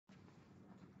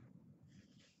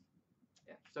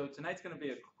So tonight's going to be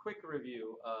a quick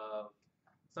review of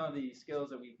some of the skills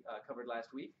that we covered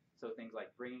last week. So things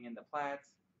like bringing in the plats,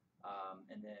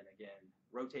 and then again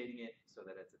rotating it so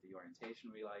that it's at the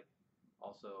orientation we like.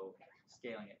 Also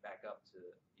scaling it back up to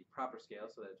the proper scale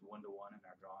so that it's 1-to-1 in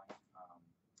our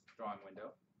drawing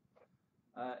window.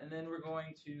 And then we're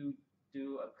going to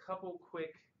do a couple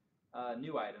quick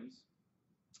new items.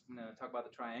 I'm going to talk about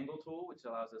the triangle tool, which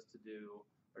allows us to do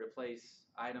or to place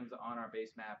items on our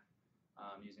base map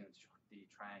using the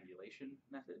triangulation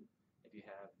method if you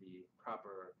have the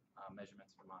proper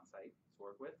measurements from on site to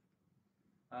work with.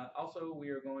 Also, we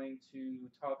are going to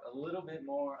talk a little bit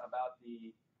more about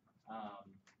the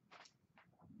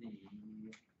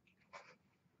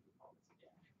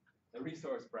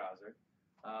resource browser.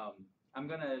 I'm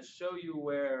going to show you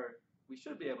where we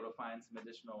should be able to find some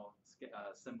additional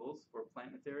symbols for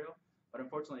plant material, but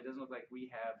unfortunately it doesn't look like we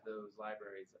have those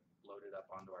libraries loaded up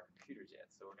onto our computers yet,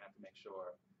 so we're going to have to make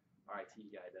sure our IT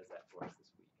guy does that for us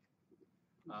this week.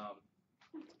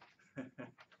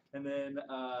 And then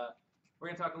we're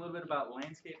going to talk a little bit about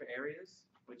landscape areas,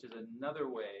 which is another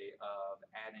way of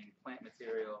adding plant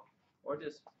material or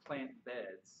just plant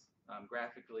beds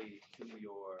graphically to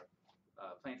your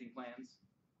planting plans.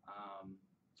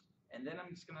 And then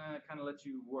I'm just going to kind of let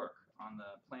you work on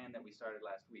the plan that we started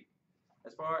last week.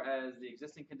 As far as the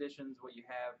existing conditions, what you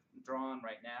have drawn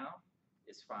right now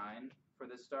is fine for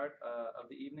the start of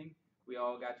the evening. We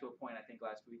all got to a point, I think,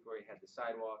 last week where we had the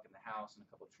sidewalk and the house and a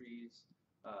couple trees,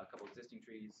 a couple existing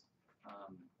trees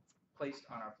placed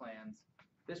on our plans.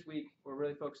 This week, we're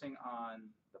really focusing on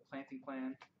the planting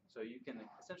plan, so you can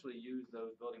essentially use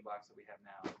those building blocks that we have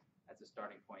now as a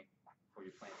starting point for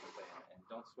your planting plan, and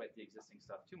don't sweat the existing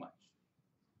stuff too much.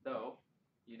 Though,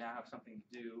 you now have something to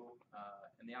do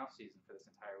in the off season for this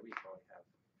entire week while we have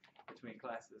between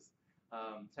classes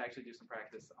to actually do some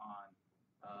practice on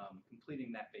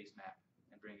completing that base map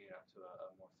and bringing it up to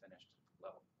a more finished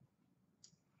level.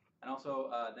 And also,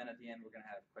 then at the end, we're going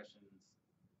to have questions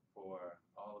for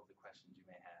all of the questions you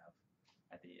may have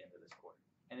at the end of this quarter,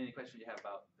 and any questions you have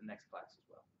about the next class as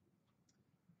well.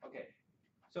 Okay.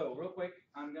 So real quick,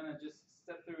 I'm going to just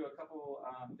step through a couple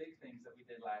big things that we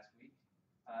did last week.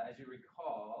 As you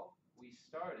recall, we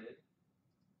started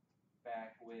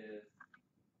back with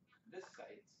this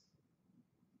site.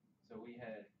 So we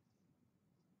had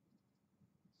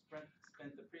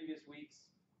spent the previous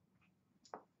weeks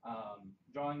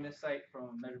drawing this site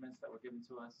from measurements that were given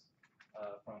to us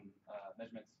from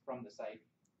measurements from the site.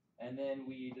 And then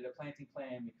we did a planting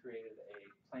plan. We created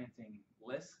a planting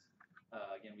list.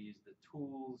 Again, we used the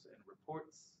tools and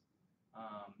reports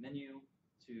menu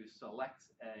to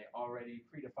select a already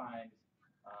predefined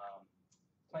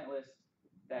plant list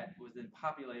that was then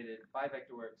populated by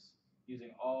Vectorworks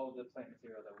using all of the plant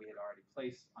material that we had already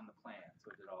placed on the plan.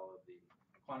 So it did all of the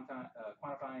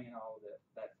quantifying and all of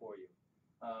that for you.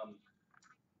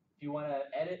 If you want to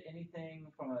edit anything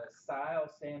from a style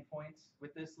standpoint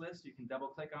with this list, you can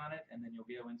double click on it and then you'll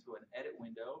go into an edit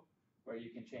window where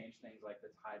you can change things like the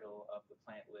title of the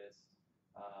plant list.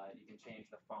 You can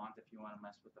change the font if you want to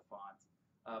mess with the font.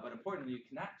 But importantly, you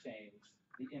cannot change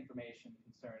the information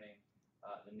concerning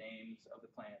the names of the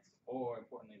plants or,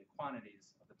 importantly, the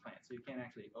quantities of the plants. So you can't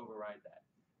actually override that.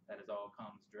 That is all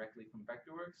comes directly from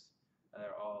Vectorworks.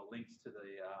 They're all links to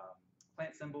the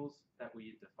plant symbols that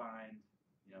we defined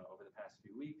over the past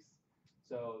few weeks.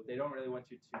 So they don't really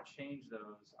want you to change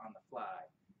those on the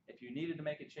fly. If you needed to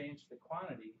make a change to the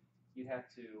quantity, you'd have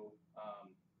to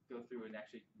go through and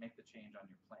actually make the change on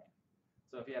your plan.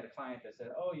 So if you had a client that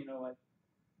said, oh, you know what,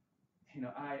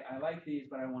 I like these,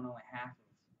 but I want only half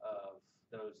of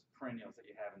those perennials that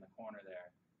you have in the corner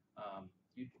there,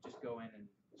 you could just go in and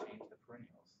change the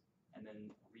perennials and then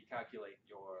recalculate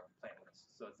your plant list.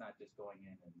 So it's not just going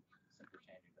in and simply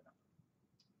changing the number.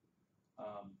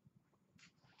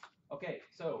 Okay,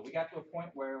 so we got to a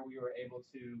point where we were able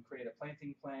to create a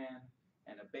planting plan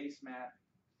and a base map.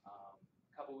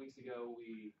 A couple weeks ago,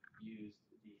 we used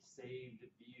the Saved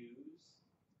Views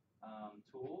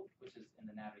tool, which is in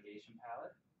the navigation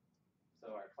palette.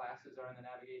 So our classes are in the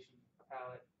navigation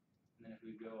palette, and then if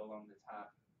we go along the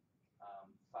top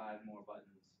 5 more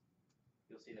buttons,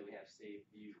 you'll see that we have Saved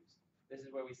Views. This is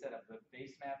where we set up the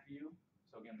base map view.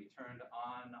 So again, we turned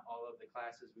on all of the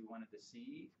classes we wanted to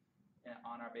see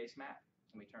on our base map,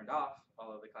 and we turned off all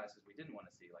of the classes we didn't want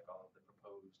to see, like all of the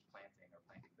proposed planting or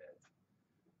planting beds.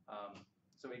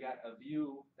 So we got a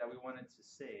view that we wanted to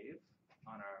save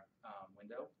on our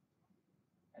window,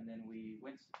 and then we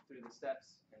went through the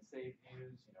steps and save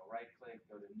views. Right-click,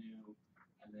 go to New,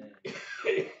 and then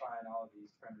find all of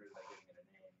these parameters by giving it a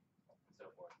name and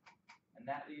so forth. And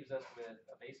that leaves us with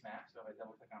a base map. So if I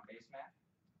double-click on base map,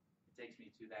 takes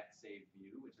me to that saved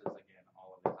view, which is, again,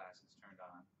 all of the classes turned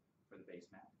on for the base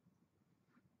map.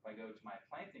 If I go to my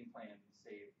planting plan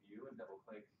saved view and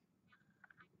double-click,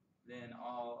 then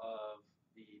all of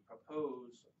the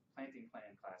proposed planting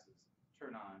plan classes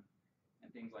turn on, and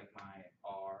things like my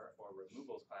R or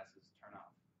removals classes turn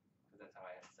off, because that's how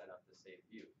I had set up the saved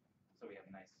view. So we have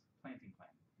a nice planting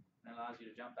plan. And it allows you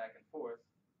to jump back and forth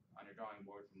on your drawing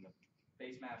board from the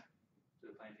base map to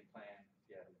the planting plan.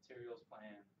 If you have a materials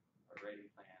plan or a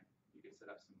grading plan, you can set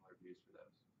up similar views for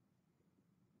those.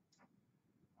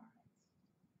 All right.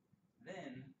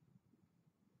 Then,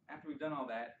 after we've done all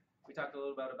that, we talked a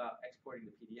little bit about exporting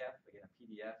to PDF. Again, a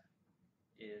PDF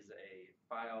is a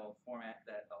file format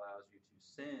that allows you to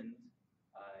send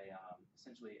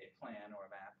essentially a plan or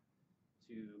a map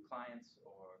to clients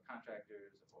or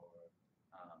contractors or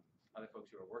other folks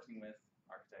you are working with,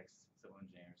 architects, civil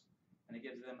engineers, and it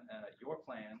gives them your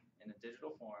plan in a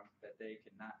digital form that they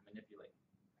cannot manipulate.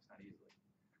 It's not easily.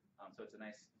 So it's a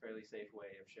nice, fairly safe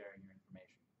way of sharing your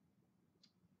information.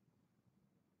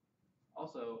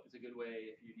 Also, it's a good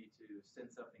way if you need to send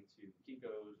something to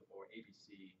Kinko's or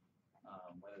ABC,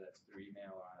 whether that's through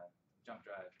email or on a jump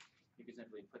drive, you can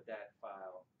simply put that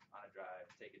file on a drive,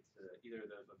 take it to either of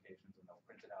those locations, and they'll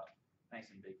print it out nice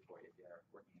and big for you if you're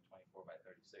working in 24 by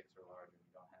 36 or larger and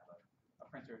you don't have a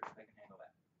printer that can handle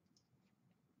that.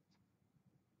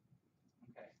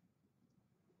 Okay.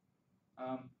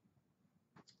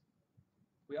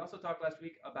 We also talked last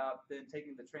week about then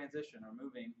taking the transition or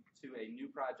moving to a new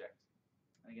project.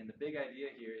 And again, the big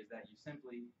idea here is that you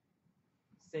simply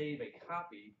save a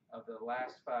copy of the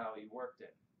last file you worked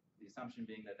in. The assumption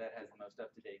being that that has the most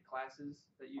up-to-date classes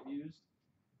that you've used.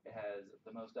 It has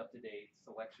the most up-to-date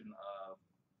selection of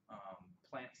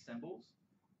plant symbols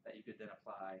that you could then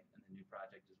apply in the new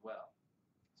project as well.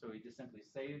 So we just simply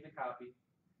save the copy,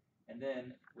 and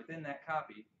then within that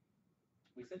copy,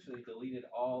 we essentially deleted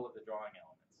all of the drawing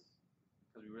elements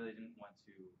because we really didn't want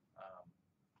to,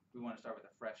 we want to start with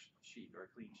a fresh sheet or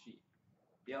a clean sheet.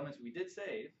 The elements we did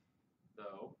save,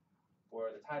 though,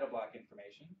 were the title block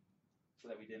information, so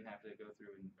that we didn't have to go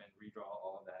through and redraw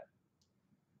all of that.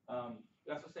 We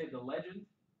also saved the legend,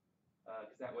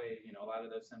 because that way, a lot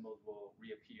of those symbols will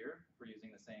reappear if we're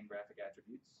using the same graphic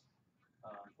attributes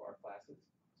for our classes.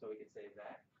 So we could save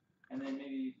that. And then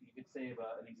maybe you could save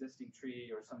an existing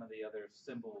tree or some of the other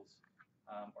symbols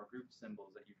or group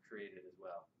symbols that you've created as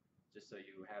well, just so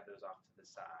you have those off to the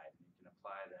side and you can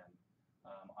apply them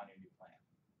on your new plan.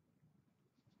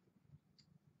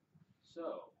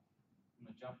 So I'm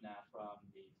going to jump now from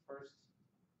the first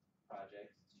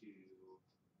project to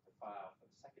the file for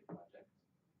the second project.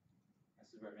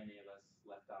 This is where many of us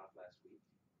left off last week.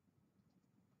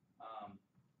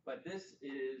 But this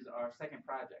is our second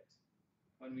project.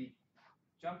 When we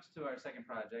jumped to our second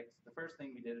project, the first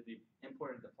thing we did is we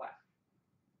imported the plat.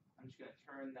 I'm just going to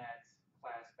turn that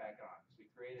class back on. So we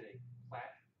created a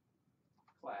plat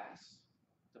class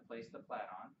to place the plat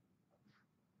on,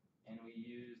 and we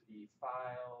used the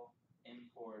file,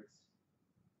 imports,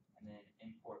 and then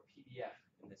import PDF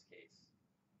in this case.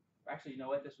 Actually, you know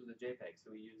what? This was a JPEG,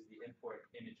 so we used the import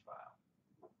image file.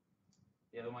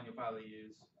 The other one you'll probably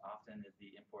use often is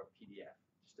the import PDF.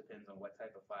 Just depends on what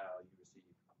type of file you receive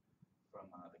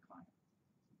from the client.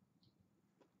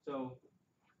 So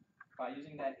by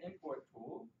using that import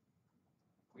tool,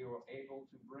 we were able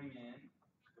to bring in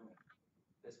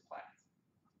this plat.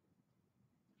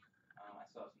 I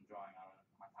still have some drawing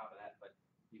on top of that, but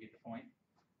you get the point.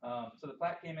 So the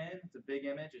plat came in. It's a big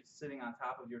image. It's sitting on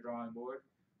top of your drawing board.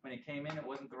 When it came in, it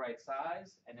wasn't the right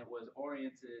size, and it was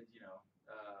oriented,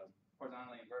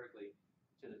 horizontally and vertically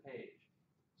to the page.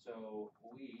 So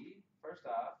we, first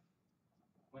off,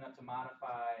 went up to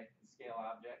modify and scale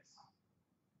objects.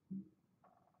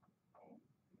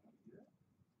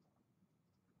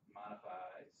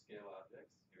 Modify, scale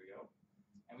objects, here we go.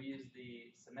 And we used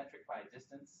the symmetric by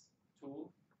distance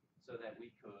tool so that we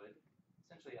could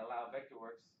essentially allow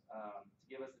Vectorworks to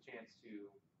give us the chance to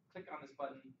click on this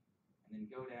button and then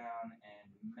go down and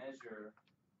measure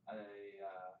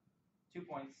 2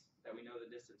 points that we know the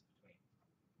distance between.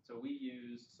 So we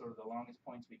use sort of the longest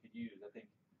points we could use. I think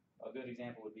a good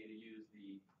example would be to use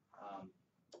the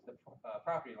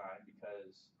property line,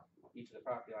 because each of the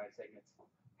property line segments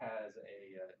has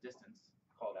a distance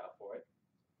called out for it.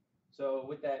 So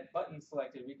with that button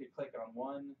selected, we could click on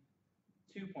 1,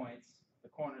 2 points, the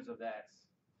corners of that,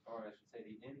 or I should say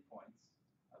the end points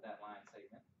of that line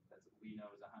segment that we know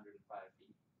is 105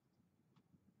 feet.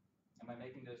 And by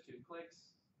making those 2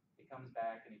 clicks, it comes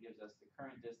back and it gives us the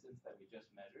current distance that we just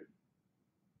measured.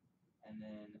 And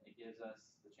then it gives us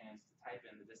the chance to type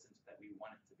in the distance that we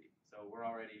want it to be. So we're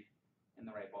already in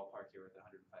the right ballpark here with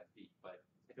 105 feet. But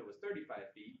if it was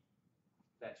 35 feet,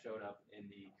 that showed up in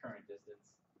the current distance,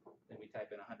 then we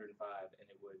type in 105 and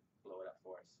it would blow it up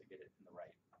for us to get it in the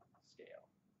right scale.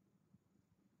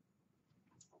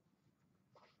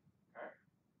 Okay.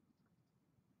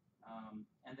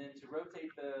 And then to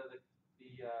rotate the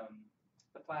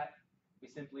plat, we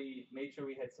simply made sure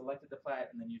we had selected the plat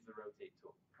and then used the rotate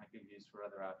tool, like we've used for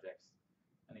other objects.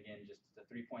 And again, just a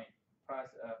 3-point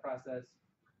process.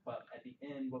 But at the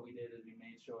end, what we did is we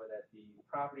made sure that the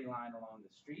property line along the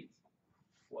street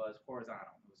was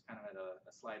horizontal. It was kind of at a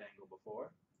slight angle before.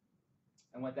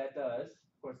 And what that does,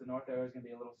 of course, the north arrow is going to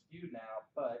be a little skewed now,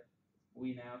 but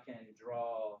we now can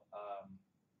draw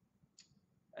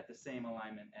at the same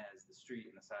alignment as the street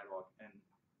and the sidewalk, and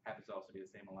happens to also be the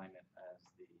same alignment as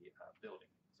the building.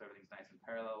 So everything's nice and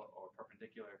parallel or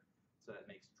perpendicular, so that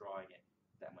makes drawing it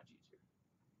that much easier.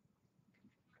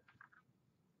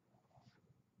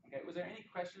 Okay, was there any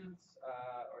questions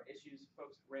or issues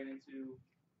folks ran into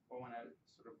or want to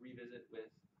sort of revisit with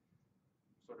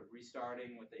sort of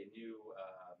restarting with a new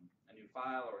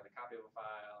file or with a copy of a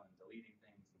file and deleting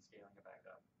things and scaling it back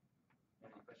up?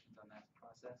 Any questions on that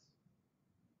process?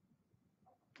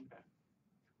 Okay.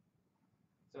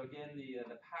 So again, the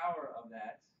power of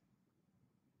that,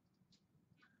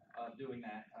 of doing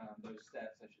that, those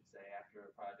steps, I should say, after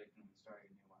a project and starting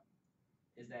a new one,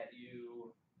 is that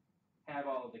you have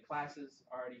all of the classes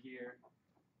already here,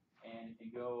 and if you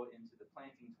go into the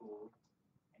planting tool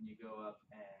and you go up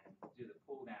and do the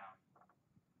pull down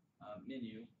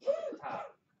menu at the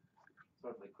top,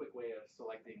 sort of a quick way of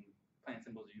selecting plant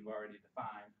symbols you've already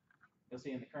defined, you'll see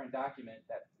in the current document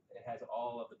that it has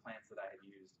all of the plants that I had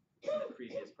used in the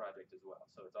previous project as well.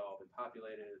 So it's all been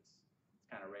populated, it's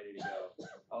kind of ready to go.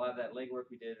 A lot of that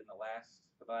legwork we did in the last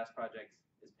project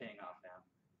is paying off now,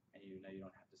 and you know you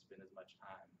don't have to spend as much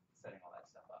time setting all that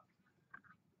stuff up.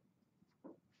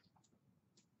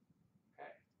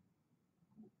 Okay.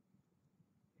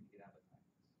 Get out of the time.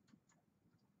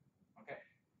 Okay.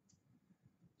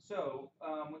 So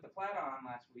with the plat on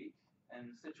last week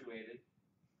and situated,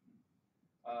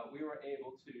 we were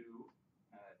able to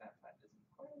that plat isn't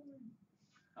quite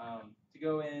to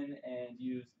go in and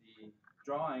use the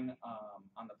drawing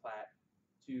on the plat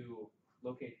to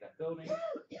locate that building,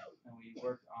 and we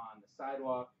worked on the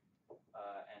sidewalk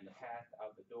and the path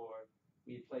out the door.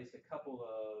 We had placed a couple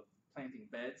of planting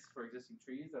beds for existing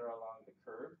trees that are along the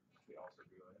curb, which we also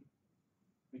drew in.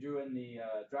 We drew in the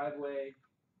driveway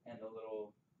and the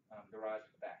little garage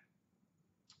at the back.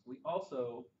 We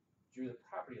also drew the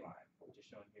property line, which is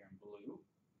shown here in blue.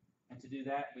 And to do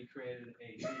that, we created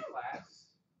a new class.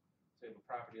 So we have a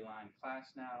property line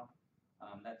class now.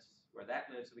 That's where that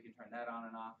lives, so we can turn that on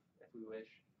and off if we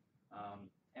wish.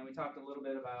 And we talked a little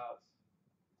bit about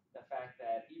the fact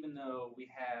that even though we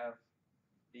have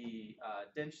the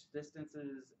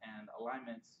distances and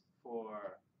alignments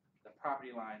for the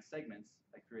property line segments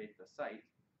that create the site,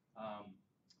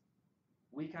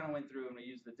 we kind of went through and we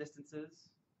used the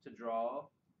distances to draw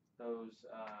those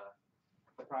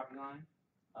the property line,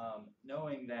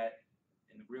 knowing that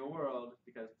in the real world,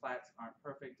 because plats aren't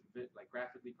perfect, like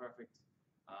graphically perfect,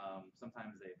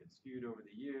 sometimes they've been skewed over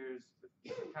the years with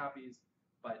different copies,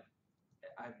 but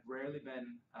I've rarely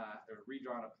been or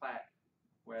redrawn a plat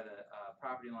where the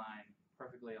property line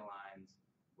perfectly aligns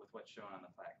with what's shown on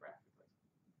the plat graphically.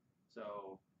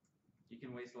 So you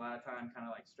can waste a lot of time kind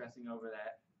of like stressing over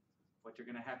that. What you're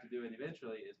going to have to do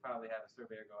eventually is probably have a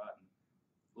surveyor go out and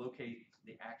locate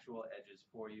the actual edges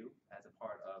for you as a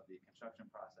part of the construction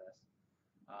process,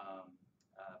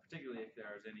 particularly if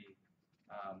there's any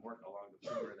work along the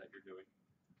perimeter that you're doing.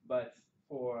 But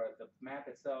for the map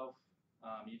itself,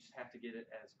 you just have to get it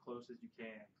as close as you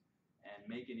can and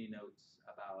make any notes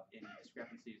about any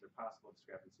discrepancies or possible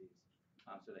discrepancies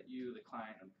so that you, the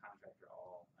client, and the contractor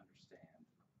all understand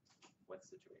what the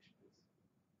situation is. So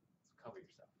cover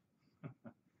yourself.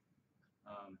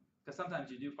 Because sometimes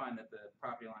you do find that the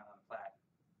property line on the plat,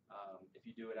 if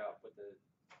you do it out with the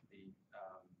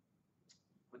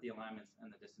alignments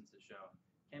and the distances shown,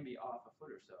 can be off a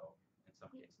foot or so in some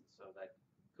cases. So that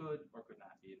could or could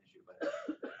not be an issue, but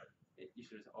you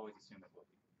should always assume it will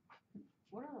be.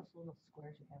 What are those little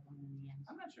squares you have on the ends?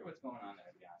 I'm not sure what's going on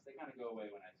there, to be honest. They kind of go away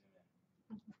when I zoom in.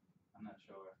 I'm not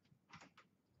sure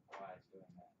why it's doing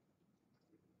that.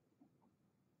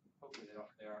 Hopefully they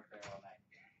aren't there all night.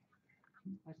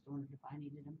 I just wondered if I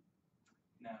needed them.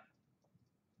 No.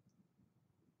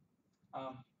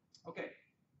 Okay.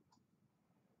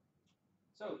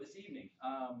 So this evening,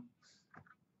 I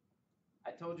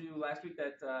told you last week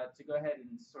that to go ahead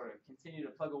and sort of continue to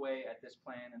plug away at this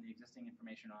plan and the existing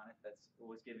information on it. That's what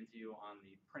was given to you on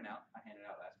the printout I handed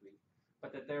out last week.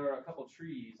 but that there were a couple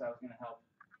trees I was going to help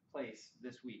place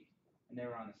this week, and they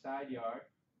were on the side yard.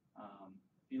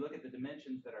 If you look at the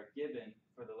dimensions that are given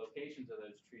for the locations of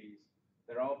those trees,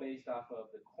 they're all based off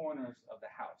of the corners of the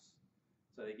house.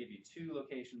 So they give you two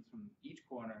locations from each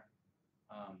corner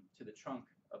to the trunk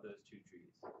of those two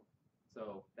trees.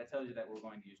 So that tells you that we're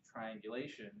going to use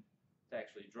triangulation to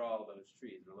actually draw those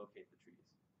trees or locate the trees.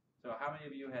 So how many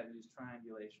of you have used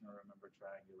triangulation or remember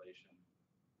triangulation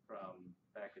from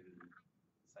back in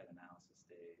site analysis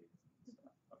days and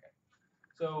stuff? Okay.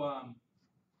 So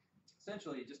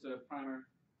essentially, just a primer,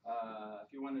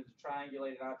 if you wanted to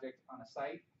triangulate an object on a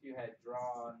site, if you had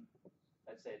drawn,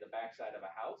 let's say, the backside of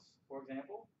a house, for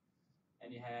example,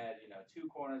 and you had, two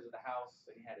corners of the house,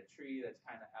 and you had a tree that's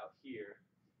kind of out here,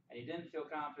 and you didn't feel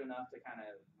confident enough to kind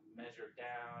of measure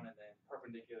down and then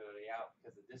perpendicularly out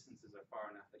because the distances are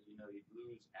far enough that you'd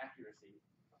lose accuracy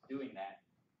doing that,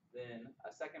 then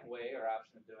a second way or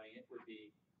option of doing it would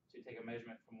be to take a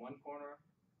measurement from one corner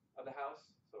of the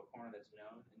house, so a corner that's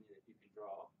known and that you can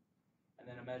draw, and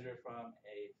then a measure from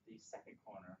the second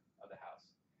corner of the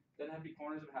house. Doesn't have to be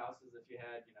corners of houses. If you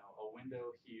had, a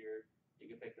window here, you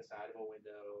can pick the side of a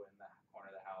window in the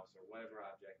corner of the house or whatever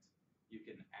object you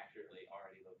can accurately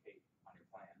already locate on your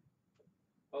plan.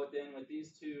 But then with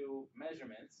these two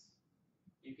measurements,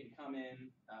 you can come in,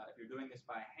 if you're doing this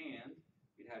by hand,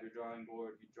 you'd have your drawing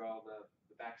board, you'd draw the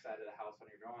backside of the house on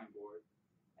your drawing board,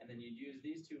 and then you'd use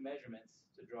these two measurements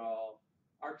to draw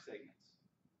arc segments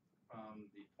from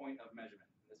the point of measurement,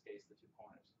 in this case, the two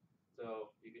corners.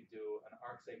 So you could do an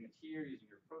arc segment here using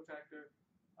your protractor,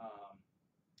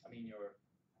 your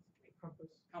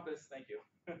compass, thank you.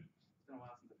 It's been a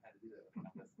while since I've had to do that with a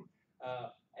compass.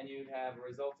 And you'd have a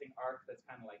resulting arc that's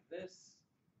kind of like this,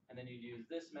 and then you'd use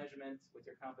this measurement with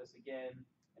your compass again,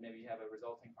 and maybe you have a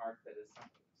resulting arc that is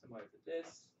similar to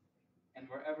this, and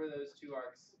wherever those two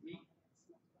arcs meet,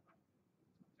 do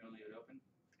you want to leave it open?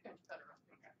 Okay.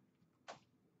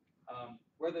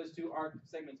 Where those two arc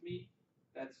segments meet,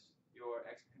 that's your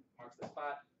X marks the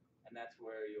spot, and that's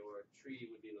where your tree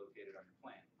would be located on your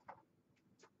plan.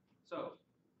 So,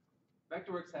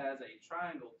 Vectorworks has a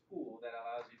triangle tool that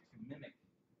allows you to mimic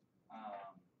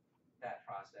that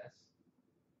process,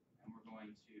 and we're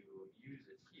going to use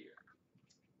it here.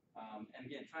 And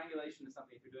again, triangulation is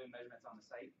something, if you're doing measurements on the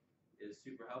site, is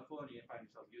super helpful, and you can find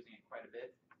yourself using it quite a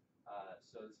bit.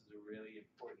 So this is a really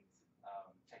important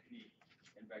technique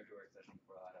in Vectorworks, I think,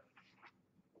 for a lot of,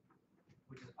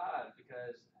 which is odd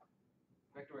because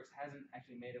Vectorworks hasn't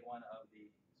actually made it one of the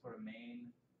sort of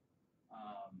main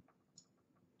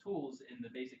tools in the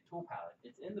basic tool palette.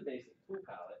 It's in the basic tool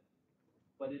palette,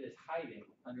 but it is hiding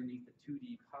underneath the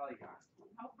 2D polygon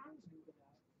tool. How hard is it?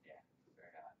 Yeah,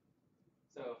 very odd.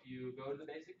 So if you go to the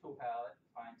basic tool palette,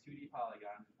 find 2D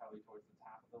polygons, probably towards the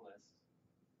top of the list,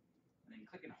 and then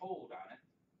click and hold on it,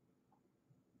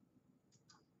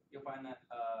 you'll find that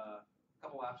a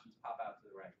couple options pop out to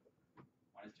the right.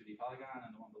 One is 2D polygon,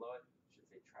 and the one below it should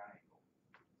say triangle.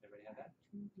 Does everybody have that?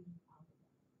 2D polygon.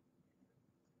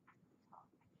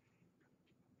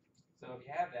 So if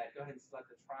you have that, go ahead and select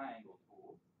the triangle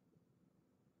tool.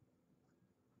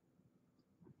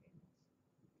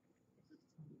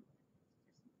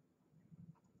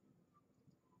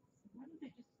 Why don't they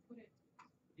just put it?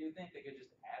 You'd think they could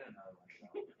just add another one.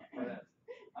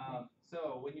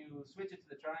 So when you switch it to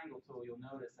the triangle tool, you'll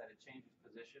notice that it changes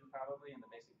position probably in the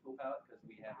basic tool palette because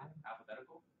we have it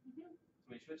alphabetical.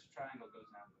 So when you switch to triangle, it goes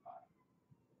down to the bottom,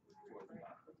 towards the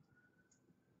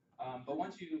bottom. But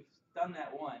once you've done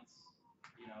that once,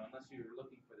 unless you're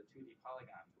looking for the 2D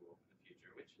polygon tool in the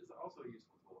future, which is also a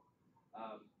useful tool,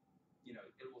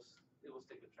 it will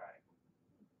stick with triangle.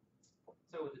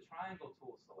 So with the triangle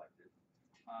tool selected,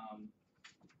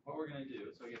 what we're going to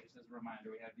do, so again, just as a reminder,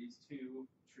 we have these two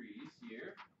trees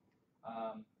here.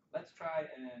 Let's try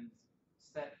and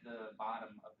set the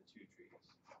bottom of the two trees.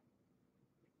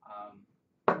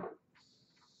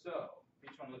 So, if you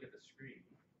just want to look at the screen,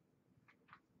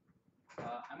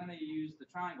 I'm going to use the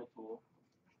triangle tool,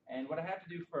 and what I have to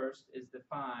do first is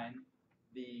define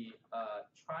the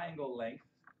triangle length,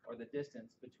 or the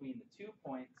distance, between the 2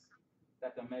 points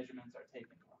that the measurements are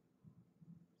taken from.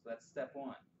 So that's step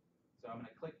one. So I'm going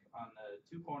to click on the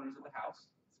two corners of the house,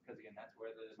 because again, that's where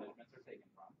the measurements are taken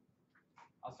from.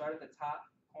 I'll start at the top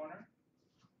corner,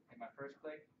 make my first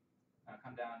click, and I'll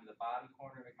come down to the bottom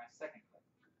corner and make my second click.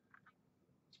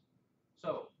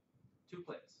 So, 2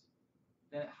 clicks.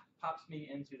 Then it pops me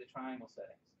into the triangle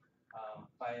settings.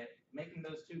 By making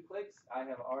those 2 clicks, I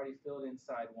have already filled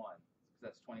inside one,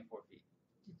 because that's 24 feet.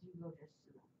 Did you go just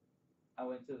to the? I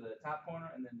went to the top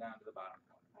corner and then down to the bottom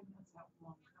corner. And that's how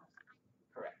long the house is.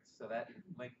 Correct. So that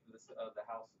length of the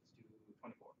house is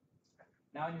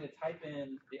Now I need to type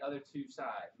in the other two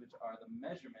sides, which are the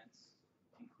measurements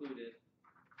included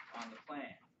on the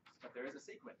plan. But there is a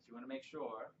sequence. You want to make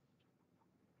sure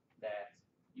that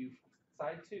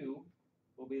side 2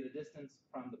 will be the distance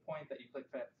from the point that you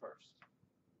clicked at first.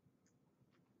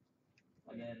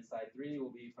 And then side 3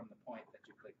 will be from the point that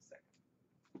you clicked second.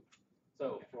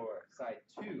 So for side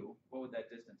 2, what would that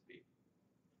distance be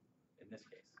in this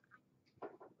case?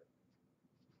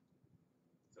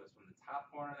 So it's from the top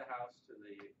corner of the house to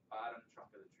the bottom trunk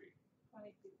of the tree.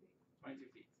 22 feet. 22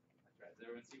 feet. That's right. Does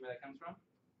everyone see where that comes from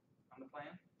on the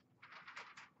plan?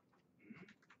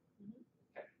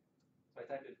 Okay. So I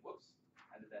typed in, whoops,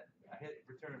 I did that. I hit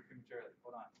return prematurely.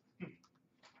 Hold on. Let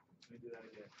me do that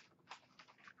again.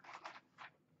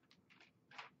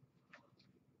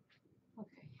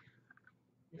 Okay.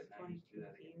 Good, This now you just do 22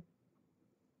 that again. here.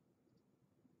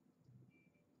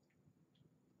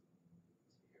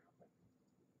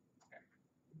 Okay.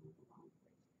 Move the wrong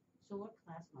place. So what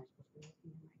class am I supposed to be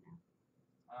looking in right now?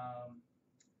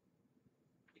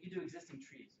 You can do existing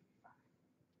trees.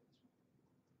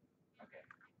 Okay,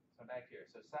 so back here.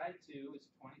 So side 2 is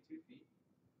 22 feet.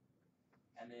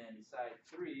 And then side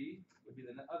 3 would be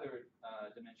the other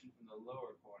dimension from the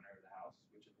lower corner of the house,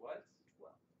 which is what?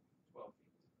 12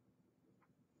 feet.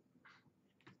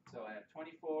 So I have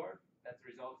 24. That's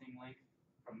the resulting length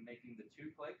from making the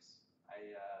 2 clicks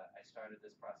I started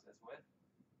this process with.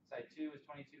 Side 2 is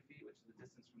 22 feet, which is the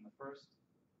distance from the first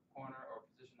corner or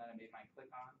position that I made my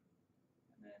click on.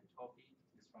 And then 12 feet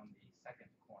is from the second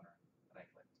corner that I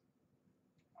clicked.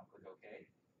 I'll click OK.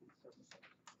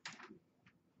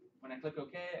 When I click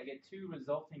OK, I get 2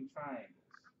 resulting triangles.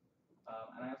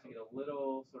 And I also get a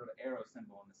little sort of arrow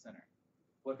symbol in the center.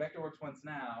 What Vectorworks wants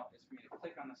now is for me to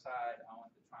click on the side I want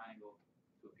the triangle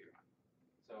to appear on.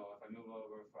 So if I move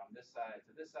over from this side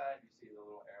to this side, you see the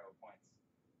little arrow points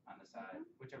on the side,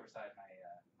 whichever side my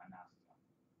mouse is on.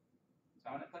 So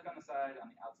I want to click on the side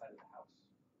on the outside of the house.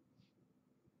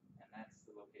 And that's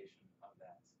the location of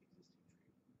that existing tree.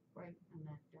 Right, and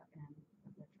that end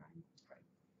of the triangle. Right.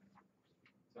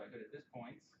 So I go to this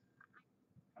point,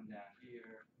 come down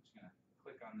here, I'm just going to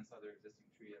click on this other existing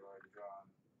tree I've already drawn,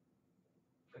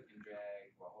 click and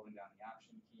drag while holding down the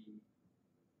Option key,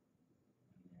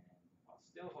 and then while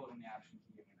still holding the Option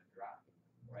key, I'm going to drop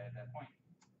right at that point,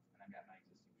 and I've got my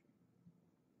existing tree.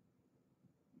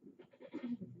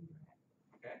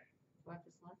 Okay? Do I have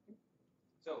to select it?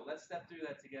 So let's step through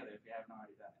that together if you haven't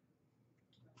already done it.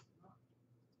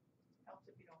 Helps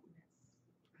if you don't miss.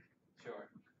 Sure.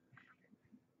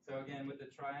 So again, with the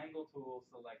triangle tool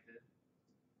selected,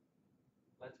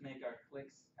 let's make our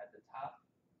clicks at the top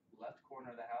left corner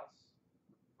of the house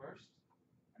first,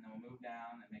 and then we'll move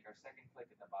down and make our second click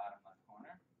at the bottom left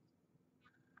corner.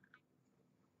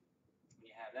 When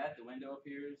you have that, the window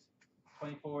appears.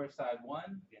 24 is side 1.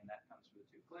 Again, that comes for the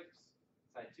 2 clicks.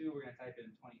 Side 2, we're going to type in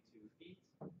 22 feet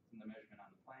from the measurement on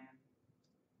the plan.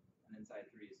 And then side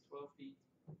 3 is 12 feet.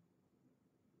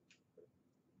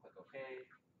 Click OK.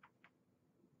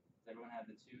 Does everyone have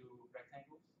the 2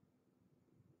 rectangles?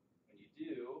 When you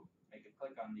do, make a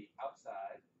click on the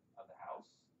outside of the house.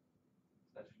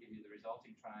 So that should give you the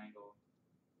resulting triangle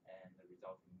and the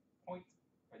resulting point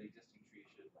where the existing tree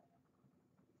should land.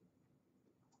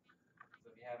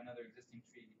 So if you have another existing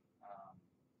tree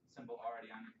symbol already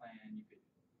on your plan, you could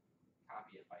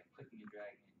copy it by clicking and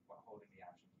dragging it while holding the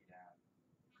Option key down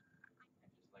and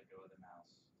just let go of the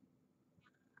mouse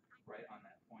right on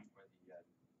that point where the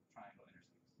triangle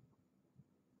intersects.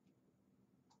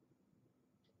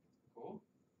 Cool?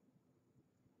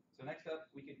 So next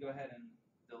up, we could go ahead and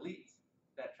delete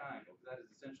that triangle, because that is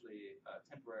essentially a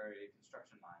temporary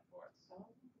construction line for us. So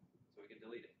we can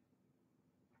delete it.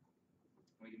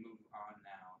 And we can move on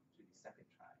now to the second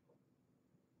triangle.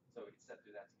 So we can step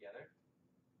through that together.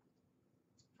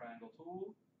 Triangle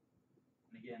tool.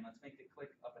 And again, let's make the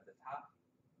click up at the top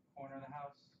corner of the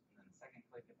house, and then the second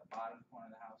click at the bottom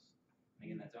corner of the house. And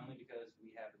again, that's only because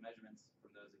we have the measurements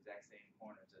from those exact same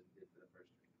corners as we did for the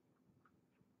first tree.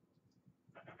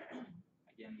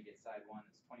 Again, we get side 1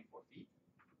 is 24 feet.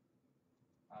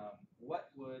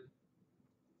 What would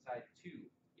side 2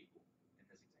 equal in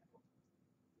this example?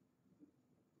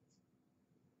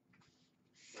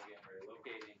 So again, we're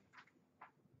locating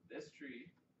this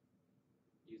tree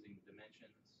using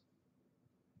dimensions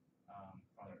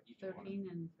from each one. 13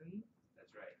 and 3?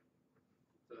 That's right.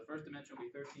 So the first dimension will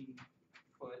be 13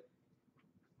 foot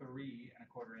 3¼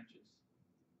 inches.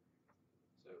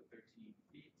 So 13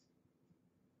 feet,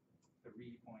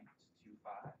 3.25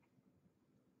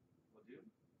 will do.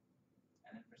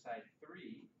 And then for side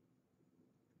 3,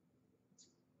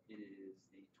 it is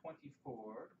the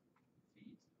 24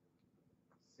 feet,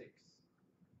 6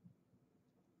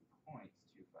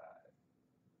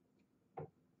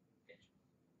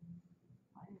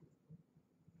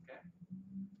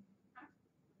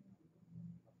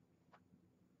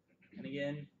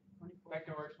 again, 24.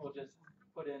 Vectorworks will just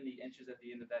put in the inches at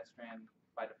the end of that strand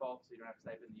by default, so you don't have to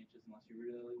type in the inches unless you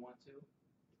really want to.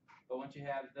 But once you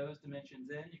have those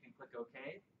dimensions in, you can click OK,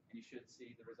 and you should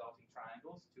see the resulting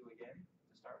triangles, 2 again,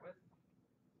 to start with.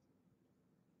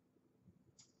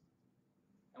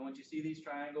 And once you see these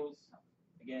triangles,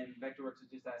 again, Vectorworks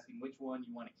is just asking which one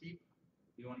you want to keep.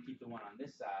 We want to keep the one on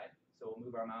this side, so we'll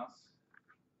move our mouse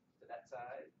to that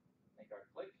side, make our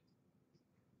click,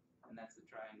 and that's the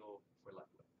triangle we're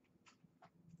left with.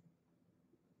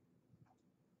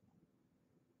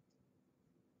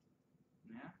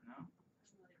 Yeah, no?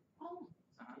 Oh,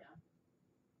 Uh-huh. yeah.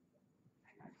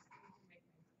 I just need to make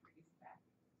my trees back.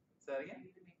 Say that I again?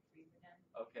 need to make trees again.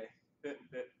 Okay.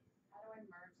 How do I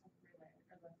merge the 3 layers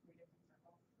or the 3 different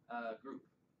circles? Group.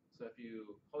 So if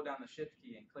you hold down the Shift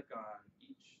key and click on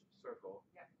each circle,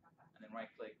 Yeah, got that. and then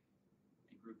right-click,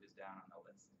 and group is down on the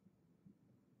list.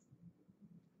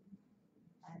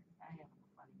 I have a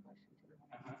funny question too.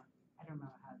 Uh-huh. I don't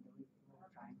know how to delete the little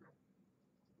triangle.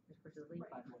 Just push the delete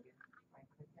button again.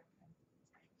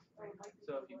 Right click.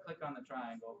 So if you click on the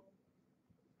triangle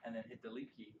and then hit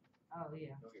delete key, Oh,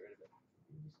 yeah. you'll get rid of it.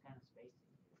 I'm just kind of spacing.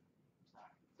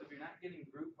 Sorry. So if you're not getting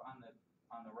group on the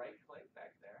right click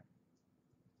back there,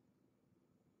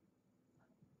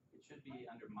 it should be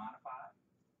under modify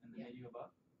in the menu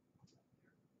above.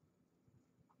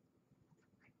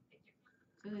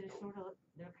 So they're sort of,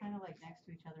 they're kind of like next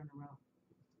to each other in a row.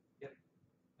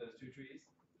 Those 2 trees?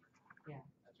 Yeah.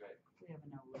 That's right. We have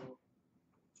no little.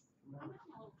 I'm having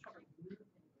a little trouble moving the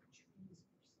trees for some reason.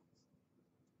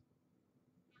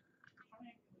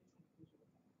 Triangulation visual.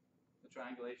 The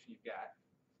triangulation you've got